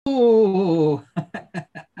Oh,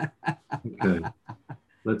 Okay.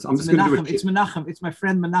 I'm it's just going to do Menachem. It's Menachem. It's my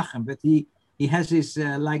friend Menachem, but he has his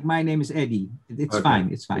like my name is Eddie. It's Okay. fine.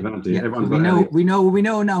 It's fine. Yeah. Everyone's So got we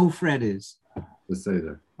know now who Fred is. Let's say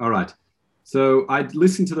that. All right. So I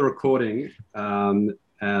listened to the recording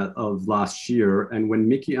of last year, and when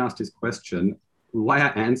Mickey asked his question, the way I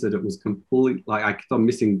answered it was completely like I kept on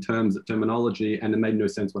missing terminology, and it made no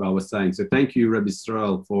sense what I was saying. So thank you, Rabbi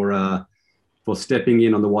Stroll, for stepping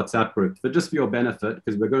in on the WhatsApp group. But just for your benefit,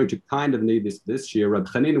 because we're going to kind of need this year. Rabbi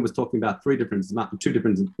Chanina was talking about three different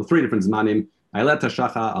zmanim. Aylat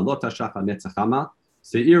HaShachar, Alot HaShachar, Netzachama.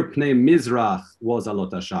 Seir Pnei Mizrach was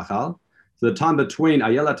Alot HaShachar. So the time between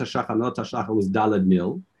Ayelat HaShachar and Alot HaShachar was Daled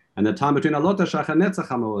Mil. And the time between Alot HaShachar and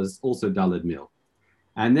Netzachama was also Daled Mil.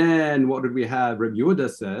 And then what did we have? Rabbi Yehuda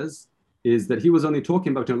says is that he was only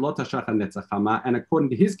talking about Alot HaShachar and Netzachama. And according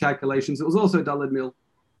to his calculations, it was also Daled Mil.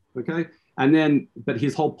 Okay? And then, but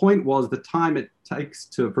his whole point was the time it takes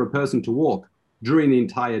for a person to walk during the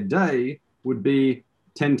entire day would be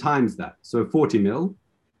 10 times that. So 40 mil.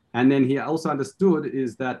 And then he also understood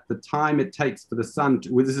is that the time it takes for the sun,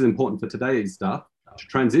 this is important for today's stuff, to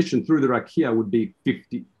transition through the Rakia would be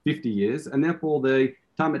 50 years. And therefore the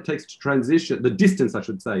time it takes to transition, the distance, I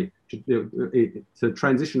should say, to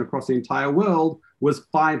transition across the entire world was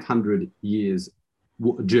 500 years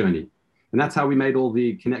journey. And that's how we made all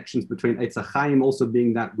the connections between Eitz HaChaim also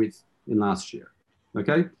being that width in last year.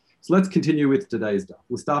 Okay? So let's continue with today's daf.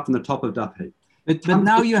 We'll start from the top of daf Hey. But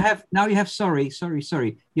now you have sorry.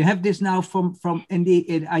 You have this now from in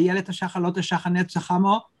Ayelet HaShachar, Lot HaShachar,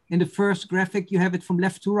 Netzachama. In the first graphic, you have it from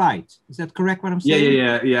left to right. Is that correct? What I'm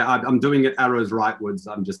saying? Yeah. I'm doing it arrows rightwards.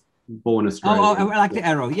 I'm just born astray. Oh, I like the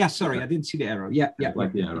arrow. Yeah, sorry, I didn't see the arrow. Yeah.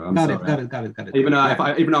 Like the arrow. Got it. Even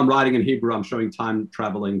though I'm writing in Hebrew, I'm showing time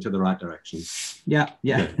traveling to the right direction. Yeah.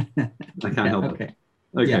 Okay. I can't help it.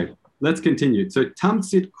 Okay. Yeah. Let's continue. So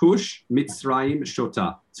Tamtzit Kush Mitzrayim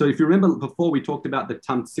Shota. So if you remember before we talked about the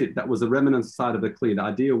Tamtzit, that was the remnant side of the Kli. The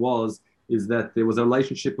idea is that there was a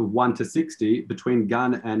relationship of 1 to 60 between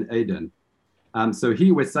Gan and Eden. So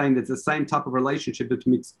here we're saying that it's the same type of relationship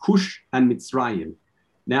between Kush and Mitzrayim.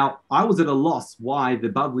 Now, I was at a loss why the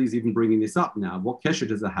Bavli is even bringing this up now. What kesher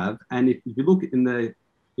does it have? And if you look in the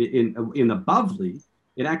Bavli,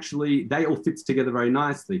 it actually, they all fits together very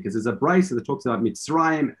nicely because there's a brace that talks about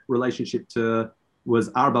Mitzrayim relationship was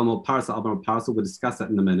Arba Mol Parsa. We'll discuss that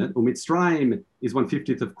in a minute. Or Mitzrayim is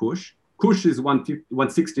 1/50th of Kush. Kush is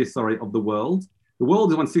 1/60th, of the world. The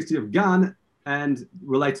world is 1/60th of Gan and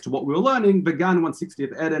relates to what we were learning. The Gan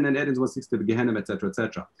 1/60th of Eden and Eden's 1/60th of Gehenna,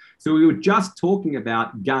 etc. So we were just talking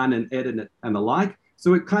about Gan and Eden and the like.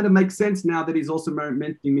 So it kind of makes sense now that he's also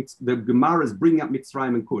mentioning the Gemara is bringing up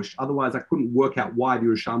Mitzrayim and Kush. Otherwise, I couldn't work out why the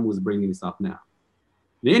Yerushalmi was bringing this up now.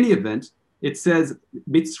 In any event, it says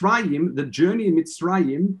Mitzrayim, the journey in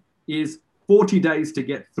Mitzrayim is 40 days to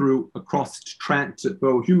get through for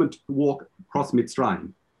a human to walk across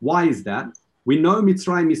Mitzrayim. Why is that? We know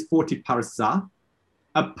Mitzrayim is 40 parsa.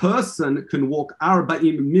 A person can walk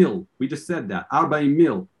Arba'im mil. We just said that, Arba'im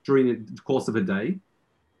mil during the course of a day.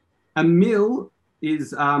 A mil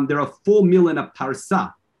is, there are 4 mil in a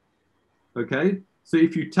parsa. Okay? So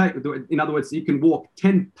if you take, in other words, you can walk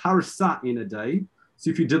 10 parsa in a day. So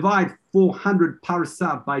if you divide 400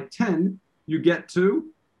 parsa by 10, you get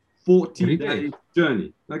to 40-day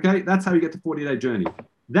journey. Okay? That's how you get to 40-day journey.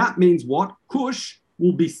 That means what? Kush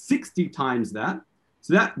will be 60 times that.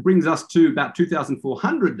 So that brings us to about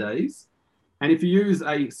 2,400 days. And if you use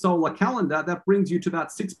a solar calendar, that brings you to about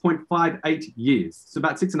 6.58 years. So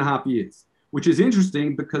about 6.5 years, which is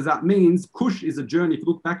interesting because that means Kush is a journey. If you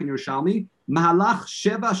look back in Yerushalmi, Mahalach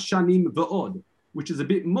Sheva Shanim V'od, which is a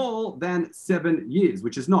bit more than 7 years,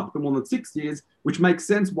 which is not, a bit more than 6 years, which makes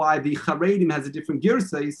sense why the Charedim has a different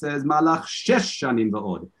girsa. He says Mahalach Shesh Shanim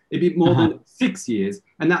V'od, a bit more than 6 years.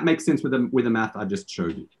 And that makes sense with the math I just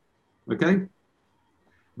showed you. Okay?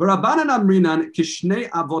 What's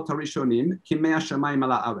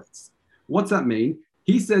that mean?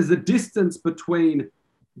 He says the distance between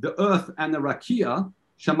the earth and the Rakia,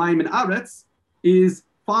 Shamayim and Aretz, is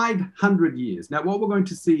 500 years. Now, what we're going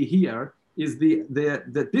to see here is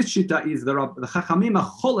that this shita is the Chachamim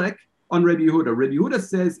Cholek on Rabbi Yehuda. Rabbi Yehuda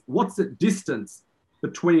says, what's the distance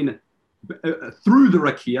between through the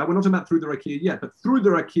Rakia? We're not talking about through the Rakia yet, but through the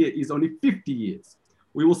Rakia is only 50 years.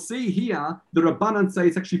 We will see here the Rabbanan say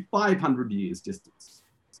it's actually 500 years distance.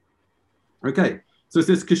 Okay, so it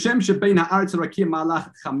says Kishem shebein haaretz rakia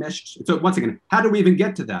malach chamesh. So once again, how do we even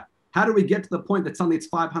get to that? How do we get to the point that suddenly it's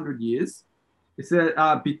 500 years? It says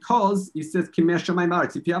because he says Kimesh Shamayim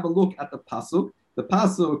Aretz. If you have a look at the pasuk, The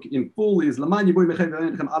pasuk in full is Laman yibu mechem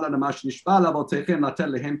ala namash nishba lavotechem latel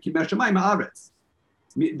lehem kimer shamayim haaretz.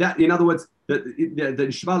 That, in other words,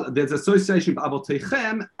 there's association of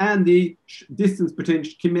avotechem and the distance between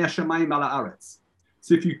kimer shamayim ala aretz.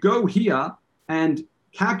 So if you go here and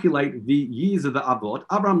calculate the years of the Avot,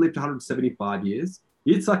 Abraham lived 175 years,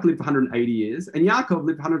 Yitzhak lived 180 years, and Yaakov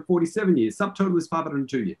lived 147 years. Subtotal is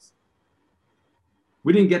 502 years.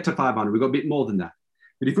 We didn't get to 500. We got a bit more than that.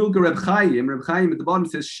 But if you look at Reb Chaim at the bottom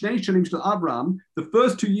says, Shnei shanim shel Abraham, the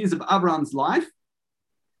first 2 years of Abraham's life,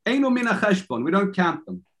 eino min hacheshbon, we don't count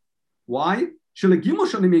them. Why?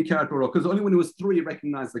 Because only when it was 3, he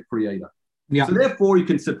recognized the Creator. Yeah. So therefore, you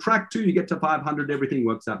can subtract 2, you get to 500, everything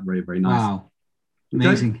works out very, very nice. Wow.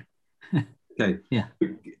 Amazing. Okay. Yeah.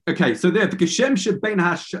 Okay, so there, the Geshem shebein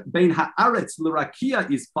haaretz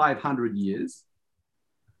l'rakia is 500 years.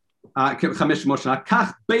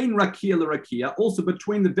 Kach bein rakia l'rakia, also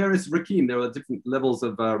between the various rakim, there are different levels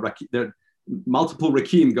of rakia, there are multiple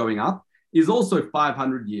rakim going up, is also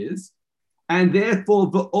 500 years. And therefore,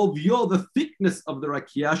 the thickness of the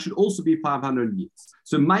rakia should also be 500 years.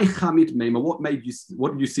 So, my chamit mema, what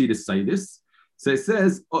did you see to say this? So it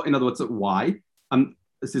says, in other words, why?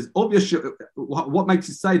 It says, obvious. What makes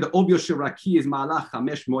you say the obvious rakia is ma'alach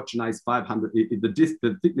chamesh mochna is 500?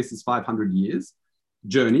 The thickness is 500 years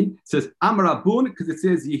journey. It says amarabun because it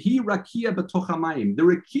says yehi rakia betoch hamayim. The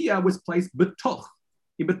rakia was placed betoch,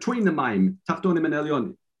 in between the mayim, tachtonim and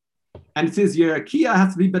elyonim. And it says Yerakia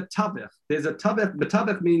has to be betavech. There's a tavech.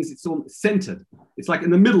 Betavech means it's all centered. It's like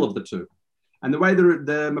in the middle of the two. And the way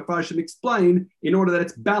the Mefarshim explain, in order that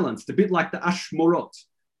it's balanced, a bit like the Ashmorot.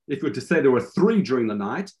 If we were to say there were 3 during the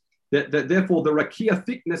night, that therefore the Rakia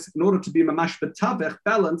thickness, in order to be mamash betavech,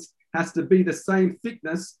 balanced, has to be the same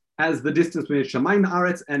thickness as the distance between Shamayim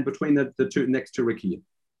Aretz and between the two next to Rakia.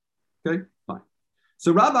 Okay, fine.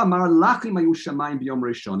 So Rav Amar Lachim Ayu Shamayim b'Yom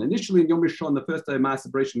Rishon. Initially in Yom Rishon, the first day of Maaseh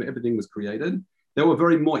Bereshit, where everything was created, they were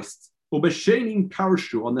very moist. Ubeshenim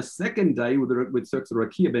Karshu, on the second day with circles of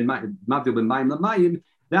Rakia ben Mavil ben Mayim Lamayim,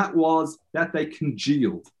 that they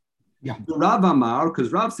congealed. Yeah. The Rav Amar,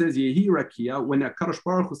 because Rav says Yehi Rakia, when Kadosh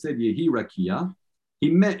Baruch Hu said Yehi Rakia, he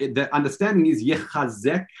meant the understanding is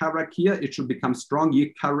Yechazek Harakia, it should become strong.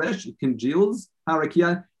 Yikaresh, it congeals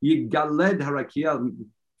Harakia. Yigaled Harakia,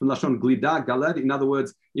 from Lashon Glida, Galed. In other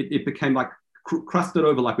words, it became like crusted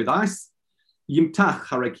over like with ice. Yimtach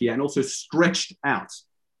Harakia, and also stretched out.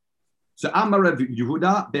 So Amar Rav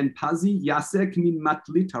Yehuda ben Pazi Yasek min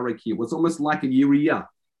matlit Harakia was almost like a yiriyah.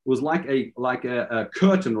 It was like a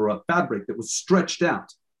curtain or a fabric that was stretched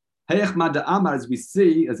out. Heyech Mada Amar, as we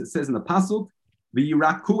see, as it says in the pasuk,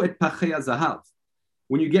 v'yiraku et pachei zahav.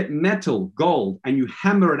 When you get metal, gold, and you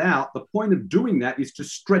hammer it out, the point of doing that is to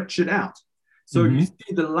stretch it out. So you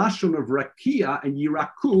see the lashon of rakia and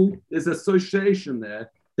yiraku, there's association there,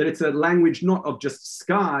 that it's a language not of just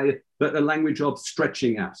sky, but a language of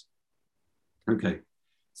stretching out. Okay.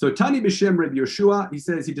 So Tani B'Shem Reb Yeshua, he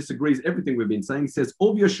says he disagrees everything we've been saying. He says,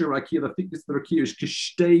 Ov Yeshua Rakia, the thickness of the Rakia is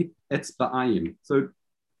kishtei etzba'ayim. So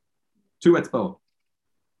 2 etzba'ot.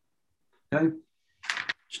 Okay.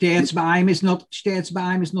 Shtei etzba'ayim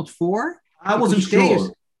is not 4? I wasn't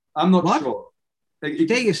sure. I'm not sure.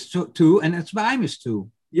 Shtei is 2 and etzba'ayim is 2.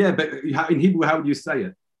 Yeah, but in Hebrew, how would you say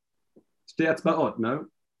it? Shtei etzba'ot, no?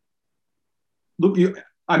 Look,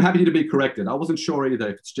 I'm happy to be corrected. I wasn't sure either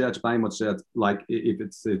if it's Shtei etzba'ayim or Shtei, like if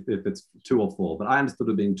it's 2 or 4, but I understood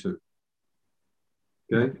it being 2.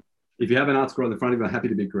 Okay? If you have an answer on the front of you, I'm happy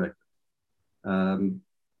to be corrected. Fine.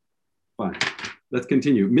 Let's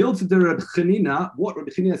continue. Milta de Reb Chanina, what Reb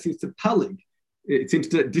Chanina seems to palig, it seems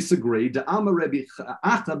to disagree. De Amar Rebbe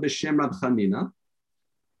Acha b'Shem Reb Chanina.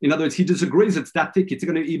 In other words, he disagrees. It's that thick. It's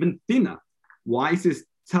going to be even thinner. Why? He says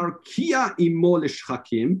Tarkia imo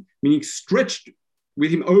l'shchakim, meaning stretched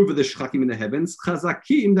with him over the shchakim in the heavens.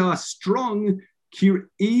 Chazakim, they are strong.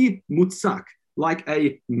 Kir'i mutzak, like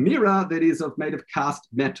a mirror that is made of cast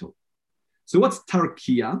metal. So what's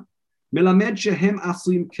Tarkia? Melamed shehem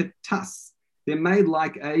asuim ketas. They're made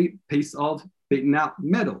like a piece of beaten out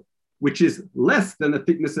metal, which is less than the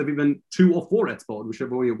thickness of even 2 or 4 etzbot,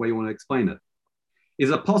 whichever way you want to explain it.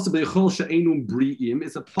 Is it possible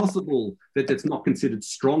that it's not considered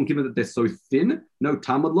strong, given that they're so thin? No,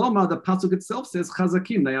 Talmud Lomar, the pasuk itself says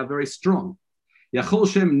chazakim, they are very strong. Yachol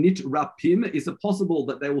shem nit rapim, is it possible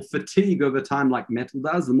that they will fatigue over time like metal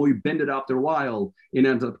does? The more you bend it after a while, it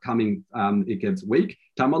ends up becoming, it gets weak.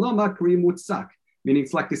 Talmud Lomar kri mutzak, meaning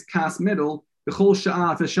it's like this cast metal. B'chol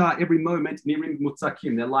sha'ah v'sha'ah, every moment, nirim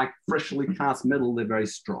mutzakim, they're like freshly cast metal, they're very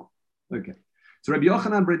strong. Okay. So Rabbi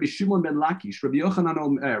Yochanan, Rabbi Shimon ben Lakish, Rabbi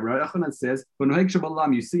Yochanan says,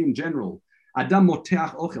 you see in general, Adam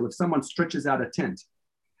moteach ochel, if someone stretches out a tent.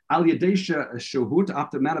 Al yadesha shohut,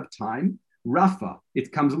 after a amount of time, rafa,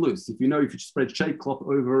 it comes loose. If you spread shade cloth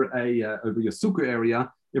over over your sukkah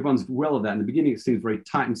area, everyone's well of that. In the beginning, it seems very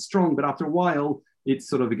tight and strong, but after a while, it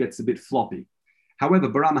gets a bit floppy. However,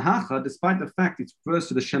 Baramahacha, despite the fact it refers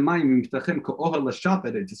to the Shemaim, it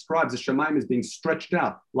describes the Shemaim as being stretched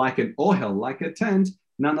out like an ohel, like a tent.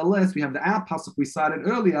 Nonetheless, we have the pasuk we cited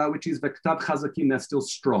earlier, which is V'ktav Chazakim, that's still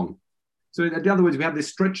strong. So in other words, we have this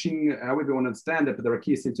stretching, however you want to understand it, but the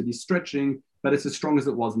Rakia seem to be stretching, but it's as strong as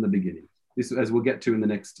it was in the beginning. This, as we'll get to in the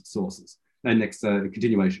next sources, and next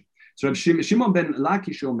continuation. So Rabbi Shimon ben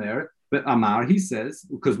Lakish Omer, but Amar, he says,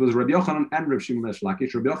 because it was Rabbi Yochanan and Rabbi Shimon ben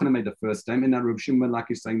Lakish, Rabbi Yochanan made the first statement, and then Rabbi Shimon ben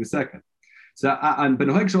Lakish saying the second. So, and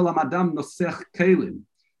Benoheg Shalom Adam Nosech Kalim,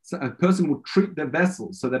 so a person will treat their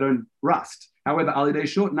vessels so they don't rust. However, alidei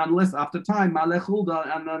short, nonetheless, after time, malech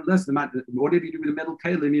hulda, and nonetheless, whatever you do with the metal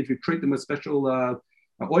kalim, if you treat them with special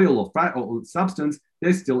oil or fat or substance,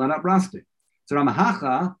 they still end up rusting. So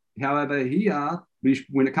Ramahacha, however, here,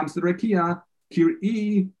 when it comes to the Rekia,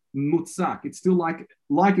 kir'i mutzak, it's still like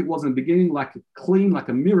it was in the beginning, like clean, like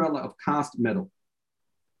a mirror of cast metal.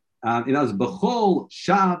 In other words, b'chol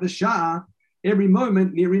shah v'shah, every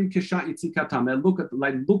moment, nirim kesha itzikatam,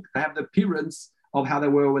 they have the appearance of how they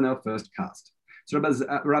were when they were first cast. So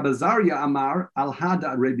Rabbi Zaria Amar al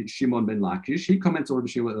Hada Rabbi Shimon ben Lakish, he comments on Rabbi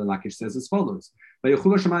Shimon ben Lakish, says as follows: In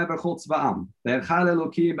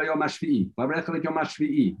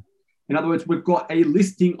other words, we've got a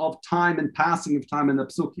listing of time and passing of time in the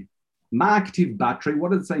psukim. Ma'aktiv batri,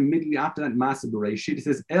 what does it say immediately after that Ma'aseh Bereshit? It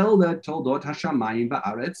says El toldot hashamayim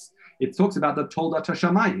ba'aretz. It talks about the toldot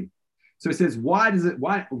hashamayim. So it says, why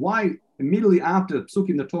immediately after the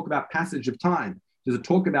psukim that talk about passage of time, does it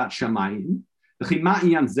talk about shamayim? In other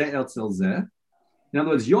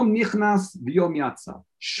words, yom nichnas v'yom yatsa.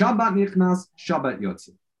 Shabbat nichnas, Shabbat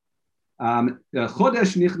yotze.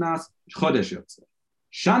 Chodesh nichnas, Chodesh yotze.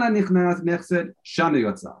 Shana nichnas, nechsed, Shana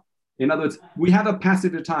yotza. In other words, we have a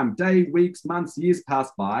passage of time. Day, weeks, months, years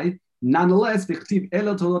pass by. Nonetheless, v'chtiv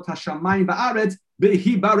elo tolot hashamayim ba'aretz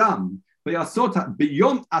behibaram. In other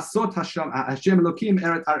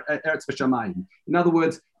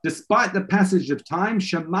words, despite the passage of time,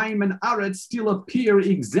 Shemaim and Aretz still appear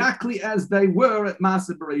exactly as they were at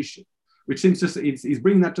Ma'aseh Bereshit, which seems he's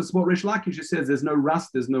bringing that to what Rish Lakish just says. There's no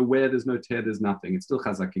rust, there's no wear, there's no tear, there's nothing. It's still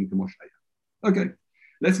Chazakim Kamoshaya. Okay,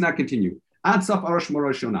 let's now continue. Adsaf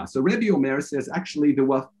Arashmorot Shona. So Rabbi Omer says actually there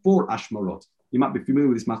were 4 Ashmorot. You might be familiar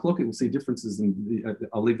with this machlokes. We'll see differences, and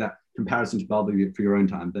I'll leave that comparison to Balbi for your own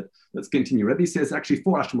time. But let's continue. Rebbe says actually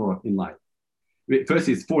 4 ashmorot in light. First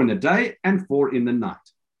is 4 in the day and 4 in the night.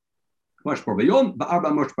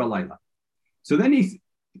 So then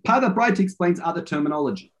Pada Bright explains other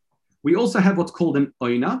terminology. We also have what's called an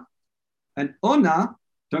oina. An ona,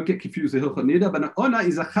 don't get confused with Hilchot Nida, but an ona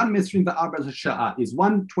is a chan mesrin va'arba sha'a, is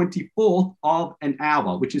 1/24th of an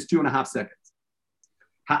hour, which is 2.5 seconds.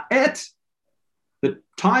 Ha'et, the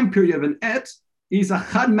time period of an et is a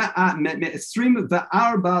chad me'esrim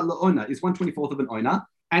va'arba la'ona, is 1/24th of an oina.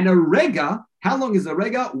 And a rega, how long is a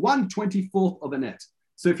rega? 1/24th of an et.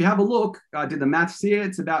 So if you have a look, I did the maths here,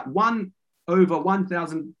 it's about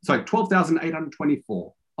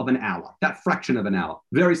 12,824 of an hour, that fraction of an hour,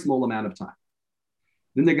 very small amount of time.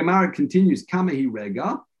 Then the Gemara continues, Kamahi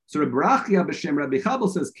rega. So Berachot b'shem Rabbi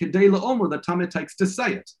Chabal says, Kedei la'omer, the time it takes to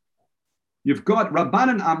say it. You've got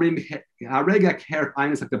Rabbanan Amrim Harega Keret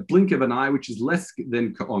Ein, it's like the blink of an eye, which is less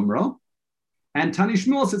than Ka'omra. And Tani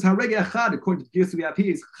Shmuel says Harega Echad, according to the Gis we have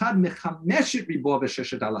here, is Chad Mechameshet Ribo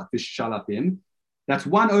V'Sheshet Shalapim. That's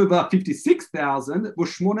 1/56,000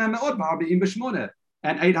 V'Shmona Me'od V'Arba'im V'Shmona,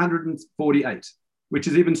 and 848, which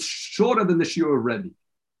is even shorter than the Shiur of Rebbe.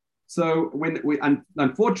 So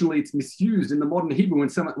unfortunately, it's misused in the modern Hebrew when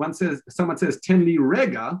someone says 10 li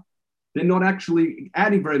rega. They're not actually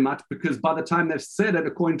adding very much, because by the time they've said it,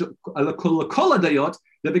 according to Kol Dayot,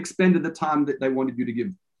 they've expended the time that they wanted you to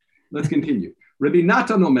give. Let's continue. Rabbi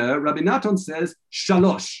Natan says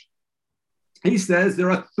shalosh. He says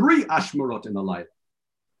there are 3 ashmorot in the light.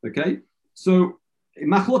 Okay, so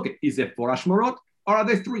machloket, is there 4 ashmorot or are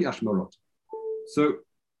there 3 ashmorot? So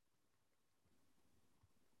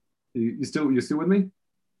you still with me?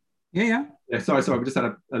 Yeah. Sorry. We just had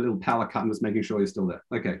a little power cut and just making sure you're still there.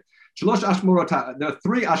 Okay. Shalosh ashmorot. There are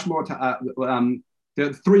 3 ashmorot. There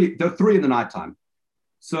are three in the nighttime.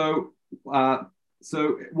 So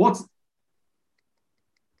what's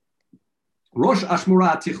Rosh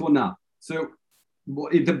Ashmora Tichona? So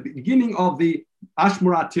at the beginning of the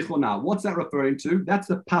Ashmora Tichona, what's that referring to? That's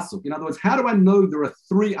the pasuk. In other words, how do I know there are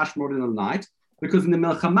 3 ashmorot in the night? Because in the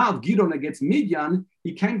Melchama of Gidon against Midian,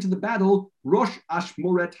 he came to the battle Rosh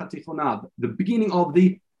Ashmoret Hatichonah, the beginning of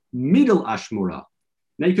the middle Ashmora.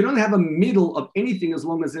 Now you can only have a middle of anything as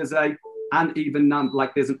long as there's an uneven number,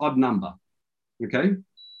 like there's an odd number. Okay,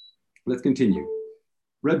 let's continue.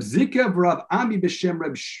 Reb Zika v'Rav Ami b'Shem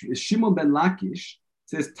Reb Shimon ben Lakish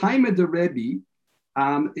says, Taima de Rebbe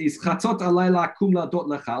is Chatzot Alayla Kum Ladot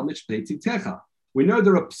Lechal Mishpei Tzitecha. We know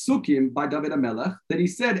there are psukim by David HaMelech that he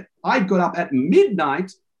said, I got up at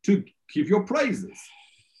midnight to give your praises.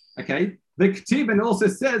 Okay, the Ketib and also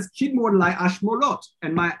says, Kidmor Lai Ashmorot,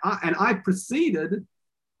 and my eyes preceded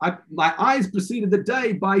the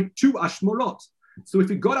day by 2 Ashmorot. So if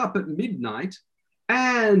he got up at midnight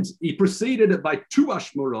and he preceded it by 2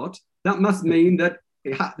 Ashmorot, that must mean that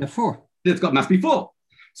must be 4.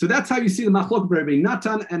 So that's how you see the machlok of Rabbi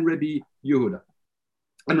Natan and Rabbi Yehuda.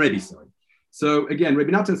 And Rabbi, sorry. So again,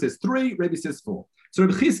 Rabbi Natan says 3, Rabbi says 4. So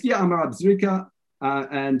Rabbi Chizkiah, Amar Abzrika,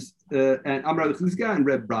 and Amar Chizkiah and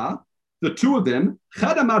Reb Bra, the 2 of them,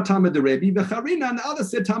 Chad Amar Tamad the Rebbe, Becharina, and the other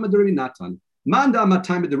said Tamad the Rebbe Natan. Manda Amar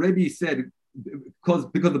Tamad the Rebbe said, because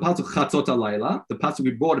the pasuk Chatzot Alayla, the pasuk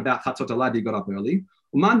we brought about Chatzot Alayla, he got up early.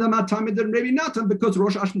 Manda Amar Tamad the Rebbe Natan, because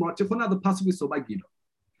Rosh Hashemot Tichonah, the pasuk we saw by Gidon.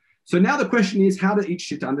 So now the question is, how do each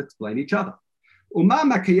shittan explain each other? Uma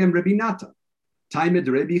Makayem Rebbe Natan. How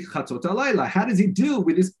does he deal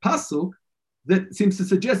with this pasuk that seems to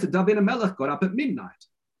suggest that David HaMelech got up at midnight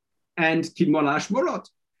and Kidmon Ashmorot?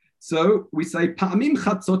 So we say Pa'amim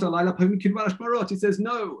Chatzot Alayla Pa'amim Kidmon Ashmorot. He says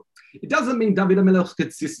no. It doesn't mean David HaMelech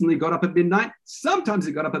consistently got up at midnight. Sometimes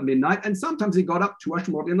he got up at midnight, and sometimes he got up 2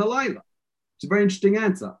 Ashmorot in the Layla. It's a very interesting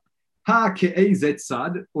answer. Ha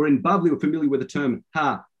Ke'ezetzad, or in Bavli, we're familiar with the term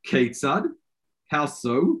Ha Ketzad. How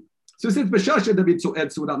so? So since B'shasha David So'ed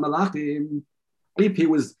Sudat Malachim, if he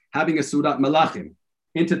was having a Sudat Malachim,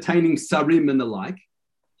 entertaining Sarim and the like,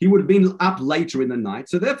 he would have been up later in the night.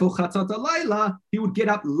 So therefore, Chatzot Alayla, he would get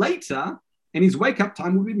up later, and his wake-up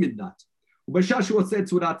time would be midnight. B'shashua said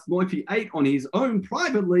Sudat Mo, if he ate on his own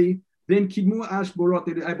privately, then Kidmu Ashborot,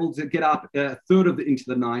 they're able to get up a third of into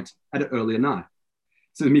the night at an earlier night.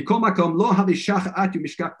 So Mikol Makom Lo Havishach Atu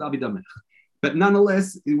Mishkach David HaMelech. But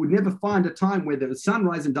nonetheless, you would never find a time where the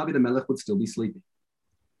sunrise and David HaMelech would still be sleeping.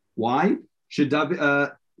 Why?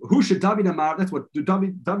 Who should David Amar? That's what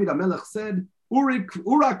David HaMelech said. Urak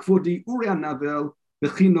Kvodi Uriah Navel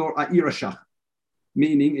Bechinor A'ira Shach.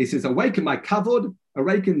 Meaning, he says, awaken my kavod,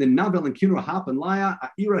 awaken the Navel and Kinor harp and lyre,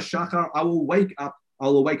 A'ira Shachar. I will wake up.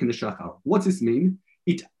 I'll awaken the Shachar. What's this mean?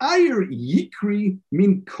 It ayir yikri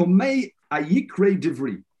min komei ayikre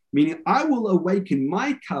divri. Meaning, I will awaken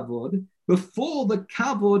my kavod before the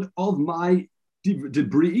kavod of my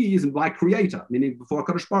debris is my creator, meaning before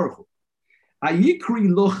HaKadosh Baruch Hu. Ayikri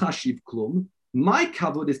lo chashiv klum. My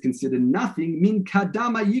kavod is considered nothing. Min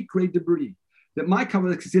kadam ayikre debris. That my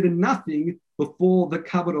kavod is considered nothing before the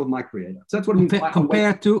kavod of my creator. So that's what it means.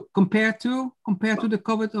 Compared to the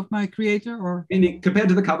kavod of my creator, or meaning compared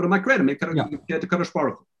to the kavod of my creator, compared to Kadosh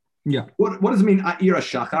Baruch Hu. Yeah. What does it mean? A'ira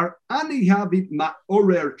shachar. Ani havi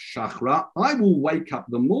ma'orer shachra. I will wake up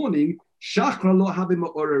the morning. Shachra lo havi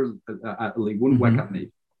ma'orer li. Wouldn't wake up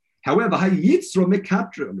me. However, hayitzro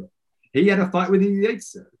mekatra. He had a fight with the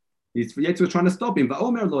Yetzer. Yetzer was trying to stop him. But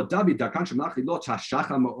Omer Lord David, Dakan Shemlachi Lo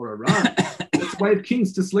Chashachar Ma'orer. It's a way of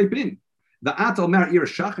kings to sleep in. The At Omer Ir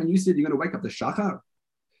Shach, and you said you're going to wake up the Shachar.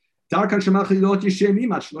 Dakan Shemlachi Lo Yishem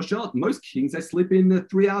Imach Lo Shot. Most kings, they sleep in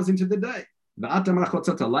 3 hours into the day. The At Omer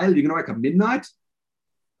Chotzot Alayla, you're going to wake up midnight.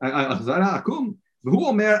 Who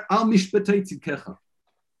Omer Al Mishpatei Tzidkecha.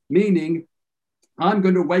 Meaning, I'm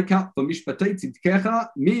going to wake up for Mishpatei Tzidkecha,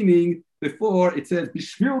 meaning before it says,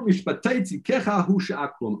 Bishvil Mishpatei Tzidkecha Hu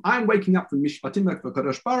She'aklum. I'm waking up from Mishpatim for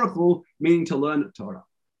Kadosh Baruch Hu, meaning to learn Torah.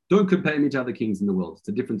 Don't compare me to other kings in the world. It's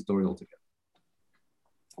a different story altogether.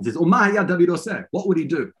 It says, Umahaya David Oseh. What would he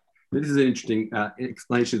do? This is an interesting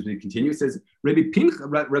explanation as we continue. It says, Rabbi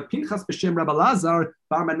Pinchas B'Shem Rabbi Lazar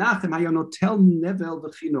Bar Menachem Hayonotel Nevel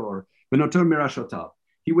V'Chinor V'Noter Mirashotav.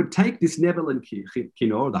 He would take this Nevel and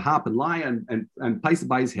Kinor, the harp and lyre, and place it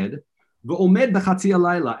by his head. V'omed b'chatzi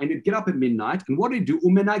alayla, and he'd get up at midnight, and what did he do?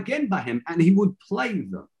 Umenagen b'hem, and he would play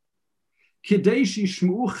them. Kidei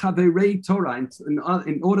shishmuu chaverei Torah,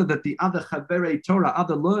 in order that the other chaverei Torah,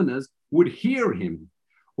 other learners, would hear him.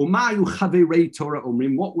 Umayu chaverei Torah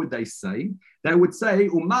omrim, what would they say? They would say,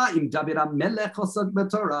 Uma im David HaMelech osek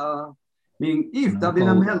b'Torah, meaning if David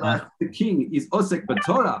HaMelech, the king, is osek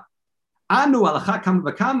b'Torah, Anu alacha kama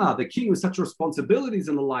v'kama, the king with such responsibilities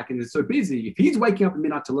and the like, and is so busy, if he's waking up at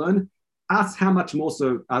midnight to learn, us how much more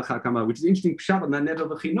so alacha kama, which is interesting pshat on that never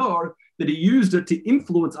v'chinor, that he used it to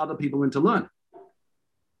influence other people into learning.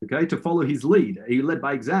 Okay, to follow his lead. He led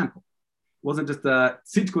by example. wasn't just a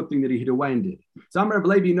tzidkut thing that he hid away and did. So Amar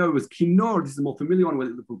Levi, it was kinor. This is a more familiar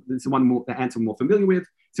one. This is one more, the answer we're more familiar with. It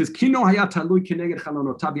says kinor hayat talui keneged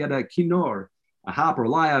chalonotav. He had a kinor, a harp or a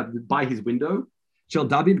lyre by his window. Shel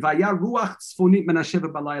David vaya ruach tzfonit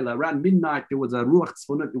menasheva balayla. Around midnight there was a ruach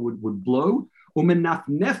tzfonit that would blow.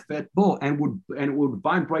 Umenafnefet bo and would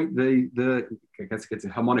vibrate the I guess it's a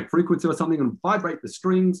harmonic frequency or something and vibrate the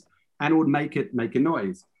strings and it would make a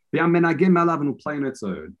noise. V'amenagem alav and would play on its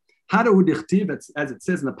own. How do we as it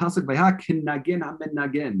says in the pasuk v'ha kenagen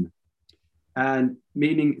hamenagen, and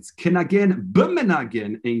meaning it's kenagen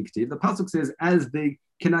b'menagen inktiv. The pasuk says as the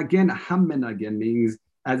kenagen hamenagen means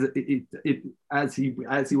as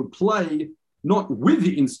he would play not with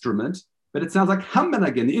the instrument, but it sounds like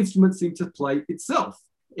hamenagen. The instrument seems to play itself.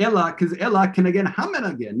 Ella because ella kenagen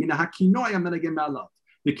hamenagen meaning hakinoi hamenagen malav.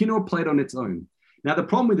 The kinor played on its own. Now the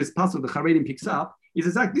problem with this pasuk the Charedim picks up is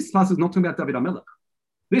exactly this pasuk is not talking about David HaMelech.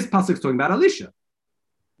 This pasuk is talking about Elisha.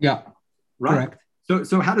 Yeah, right. Correct.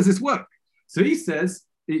 So how does this work? So he says,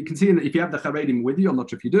 you can see if you have the Charedim with you, I'm not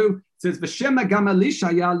sure if you do. It says V'shema gam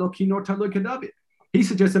Elisha ya lo kinor talui keDavid. He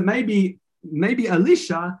suggests that maybe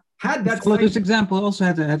Elisha had that. Follow this example also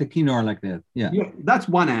had a kinor like that. Yeah, that's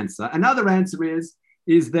one answer. Another answer is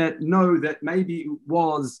that no, that maybe it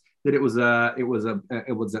was a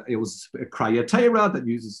kriyatera that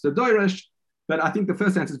uses the doirish. But I think the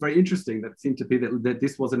first answer is very interesting. That seemed to be that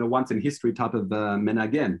this wasn't a once in history type of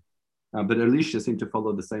menagen. But Elisha seemed to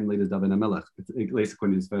follow the same lead as David HaMelech, at least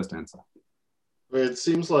according to his first answer. It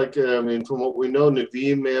seems like, from what we know,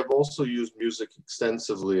 Nevi'im may have also used music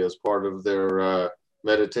extensively as part of their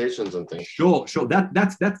meditations and things. Sure.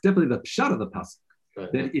 That's definitely the pshat of the pasuk.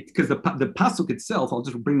 Right. Because the pasuk itself, I'll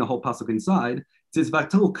just bring the whole pasuk inside. It says,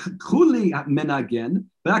 "V'atul kuli menagen,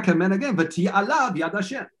 v'aka menagen, v'ti alav yad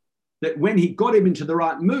Hashem." That when he got him into the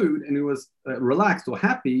right mood and he was relaxed or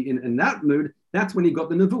happy in that mood, that's when he got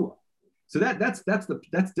the nevuah. So that's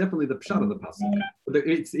definitely the pshat of the pasuk.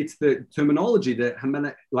 It's the terminology that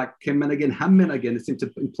like kemenagen hamenagen. It seemed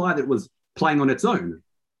to imply that it was playing on its own.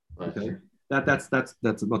 Okay, that's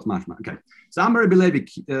what's mashma. Okay, so Amar Rabbi Levi.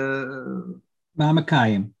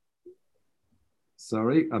 Mamakayim.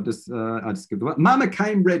 Sorry, I just skipped the word.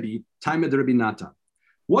 Mamakayim Rebbe time of the Rebbe Natan.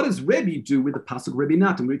 What does Rebbe do with the pasuk Rebbe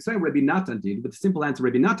Natan? We explain what Rebbe Natan did, but the simple answer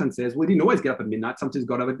Rebbe Natan says, well, he didn't always get up at midnight. Sometimes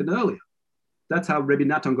got up a bit earlier. That's how Rebbe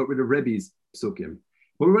Natan got rid of Rebbe's psukim.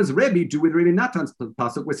 But what does Rebbe do with Rebbe Natan's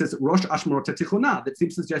pasuk, where it says Rosh Ashmorot Tichona? That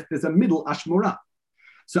seems to suggest there's a middle Ashmorah.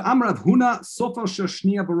 So Amrav Huna Sofer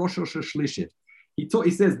Shashnia Barosh Shlishit. He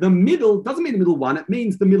says the middle doesn't mean the middle one; it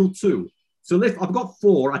means the middle two. So I've got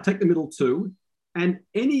 4. I take the middle 2, and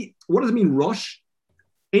what does it mean Rosh?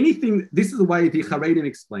 Anything. This is the way the Charedim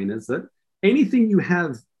explain is that anything you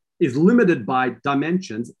have is limited by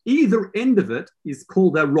dimensions. Either end of it is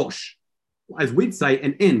called a Rosh, as we'd say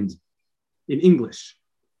an end in English.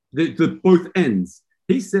 The both ends.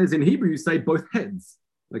 He says in Hebrew you say both heads.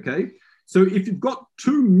 Okay. So if you've got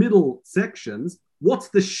 2 middle sections, what's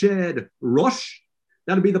the shared Rosh?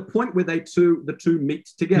 That'll be the point where the two meet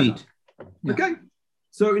together. Yeah. Okay,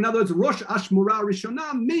 so in other words, Rosh Ashmurah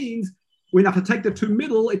Rishonah means we have to take the 2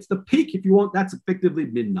 middle. It's the peak, if you want. That's effectively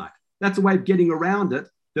midnight. That's a way of getting around it.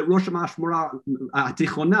 That Rosh Ashmurah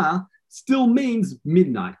Tichonah still means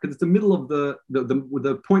midnight because it's the middle of the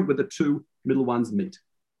point where the 2 middle ones meet.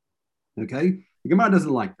 Okay, the Gemara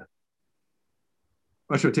doesn't like that.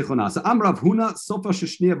 Rosh Tichonah. So Amrav Huna Sofa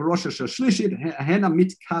Shishnia Rosh Shlishit Hena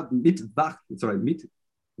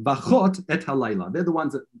Vachot et halayla. They're the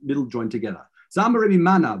ones that middle join together. Zamarebi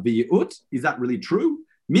mana v'yiut. Is that really true?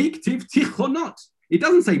 Miktiv tichonot. It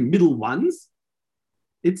doesn't say middle ones.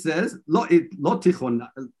 It says lo tichona.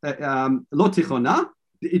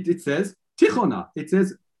 It says tichona. It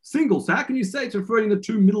says single. So how can you say it's referring to the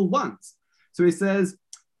 2 middle ones? So he says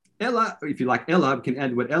Ella. If you like Ella, we can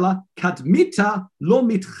add the word Ella. Kadmita lo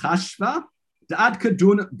mitchashva da'ad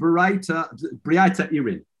kadun briaita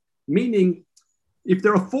irin. Meaning, if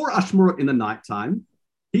there are 4 Ashmurot in the nighttime,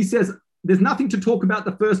 he says there's nothing to talk about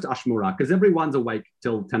the first Ashmurah because everyone's awake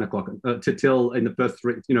till 10 o'clock, till in the first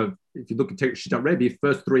 3, if you look at Shittat Rebbe,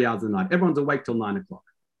 first 3 hours of the night, everyone's awake till 9 o'clock.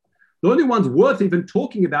 The only ones worth even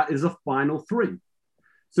talking about is the final 3.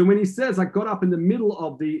 So when he says, I got up in the middle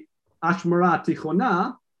of the Ashmurah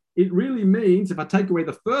Tichonah, it really means if I take away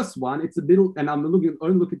the first one, it's a middle, and I'm only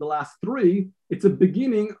looking at the last 3, it's a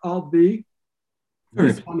beginning of this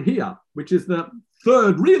one here, which is the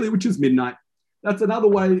 3rd, really, which is midnight. That's another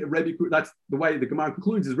way that's the way the Gemara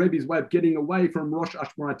concludes, is Rebbe's way of getting away from Rosh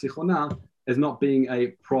Ashmurah Tichonah as not being a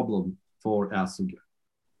problem for our sugya.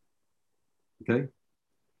 Okay?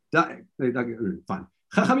 Fine.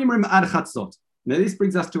 Chachamim ad chatzot. Now this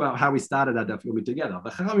brings us to how we started our daf yomi together.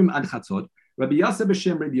 Rabbi Yosef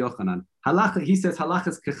b'shem Rabbi Yochanan. Halacha, he says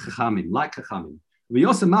halachas kechachamim, like chachamim. Rabbi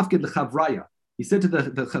Yosef mafkid lechavraya. He said to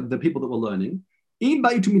the people that were learning, "Im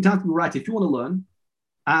ba'itu mitat right. If you want to learn,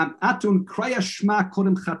 atun kraya shma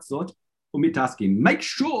kodem chatzot umitaskim. Make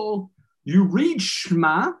sure you read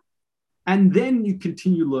Shema and then you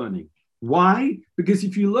continue learning. Why? Because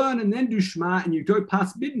if you learn and then do Shema and you go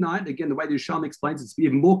past midnight, again, the way the Yishalom explains it's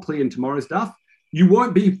even more clear in tomorrow's stuff,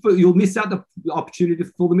 you'll miss out the opportunity to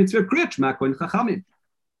fulfill the mitzvah of Kriyat Shema Kohen Chachamim.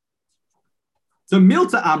 So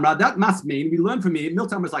Milta Amra, that must mean, we learn from here,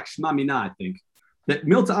 Milta Amra is like Shema Mina, I think. That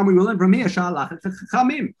Milta Amra, we learn from here, Sha'alacha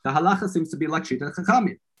Chachamim. The halacha seems to be like Shita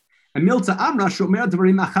Chachamim. And Milta Amra, Shomer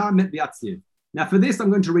Dvarim Achar Met V'Yatziv. Now, for this, I'm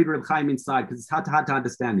going to read Reb Chaim inside because it's hard to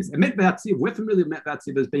understand this. Emet V'Yatziv, we're familiar with Emet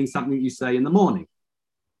V'Yatziv as being something that you say in the morning.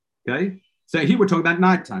 Okay? So here we're talking about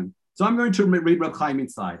nighttime. So I'm going to read Reb Chaim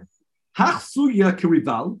inside. Hach suya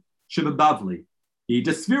kirival shebabavli. He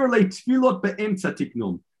desvirale tfilot be'emtza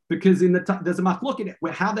tiknum. Because there's a machloket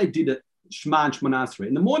where how they did it, Shema and Shmona Esrei.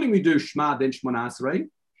 In the morning we do Shema, then Shmona Esrei.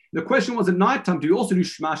 The question was at nighttime, do you also do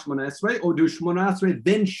Shema, Shmona Esrei, or do Shmona Esrei,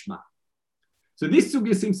 then Shema? So this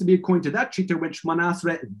sugya seems to be according to that shita when Shmona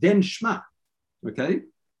Esrei, then Shema. Okay?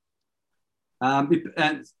 So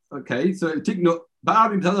Tikno,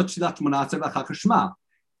 Ba'arim Talot Shilat Shmona Esrei, Lachach Shema.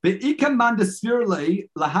 And there's a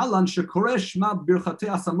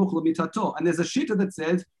shita that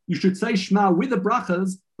says you should say Shema with the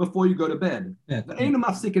brachas before you go to bed. And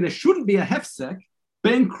there shouldn't be a hefsek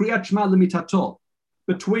ben kriyat Shema lemitato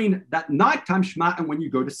between that nighttime Shema and when you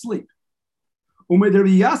go to sleep. You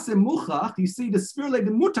see the spirit.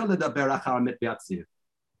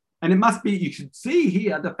 And it must be, you should see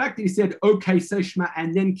here, the fact that he said, okay, say Shema,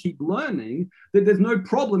 and then keep learning, that there's no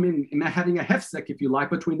problem in having a hefsek, if you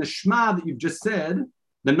like, between the Shema that you've just said,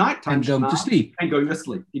 the nighttime and Shema, going to sleep. And going to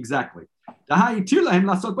sleep. Exactly. And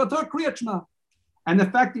the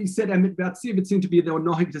fact that he said Amit Be'atziv, it seemed to be they were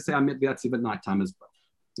knowing to say Amit Be'atziv at nighttime as well.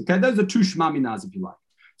 Okay, those are two Shema minas, if you like.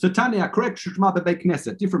 So Tanya, correct Shema B'Bei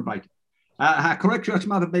Knesset, different break. Correct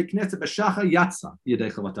Shema B'Bei Knesset b'Shacha Yatza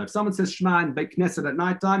Yedei Chavato. If someone says Shema in Beit Knesset at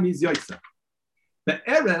nighttime, he's Yotza. But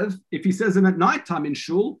Erev, if he says them at nighttime in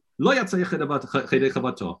Shul, Lo Yatza Yedei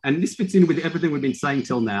Chavato. And this fits in with everything we've been saying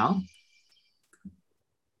till now.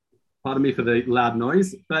 Pardon me for the loud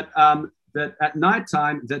noise, but that at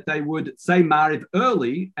nighttime that they would say Mariv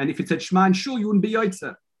early, and if it said Shema in Shul, you wouldn't be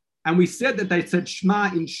Yotza. And we said that they said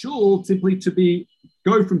Shema in Shul simply to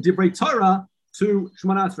go from Divrei Torah to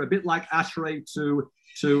Shemona Esrei, a bit like Ashrei to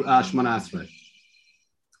Shemona Esrei.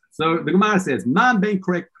 So the Gemara says, "Ma ben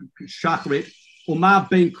korek shachrit, or ma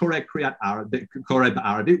ben korek kriyat Arabic."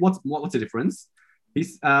 What's the difference? He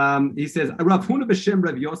says, "Rav Huna b'shem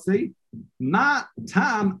Rav Yossi, ma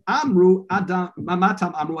tam amru adam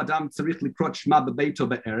tzarich likrot shema bebeito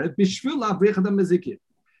be'erev b'shvil lavrich adam mezikin."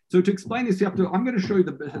 So to explain this, I'm going to show you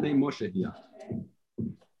the name Moshe here.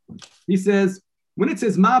 He says, when it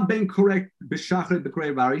says ma ben korek b'shachrit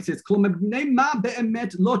b'korei vari, he says klom ma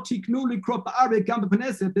be'emet lo tiknu likrot ba'arei gam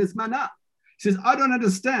b'paneset bezmana. He says, I don't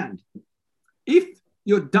understand. If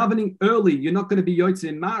you're davening early, you're not going to be yotze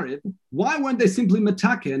in Mariv. Why weren't they simply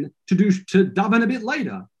mataken to daven a bit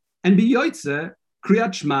later and be yotze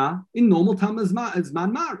kriyat shema in normal time as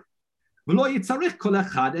man Mariv?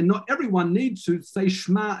 And not everyone needs to say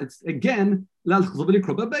shema again.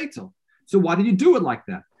 So why did you do it like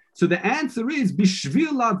that? So the answer is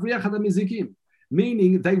bishvil lavriach adam mizikim,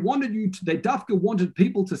 meaning they dafka wanted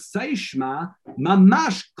people to say Shema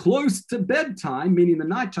mamash close to bedtime, meaning the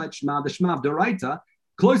nighttime Shema, the Shema of Doraita,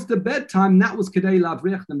 close to bedtime. That was kedei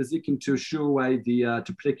lavriach the mizikim to shoo away to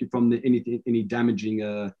protect you from any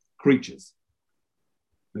damaging creatures.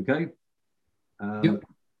 Okay,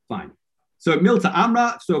 fine. So Milta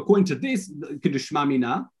Amra. So according to this, you can do Shema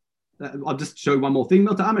Mina. I'll just show you one more thing.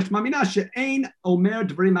 Milta Amra Shema Mina she'ein omer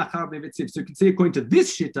dvarim achar be'vitziv. So you can see according to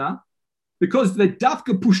this shita, because the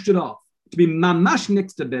dafka pushed it off to be mamash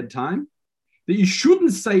next to bedtime, that you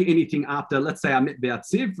shouldn't say anything after, let's say, Amit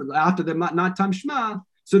Be'atziv, after the nighttime Shema.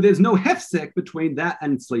 So there's no hefsek between that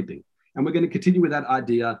and sleeping. And we're going to continue with that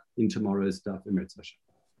idea in tomorrow's stuff.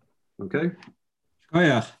 Okay?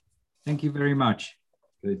 Shkoyach. Thank you very much.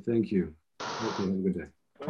 Okay, thank you. Okay, have a good day.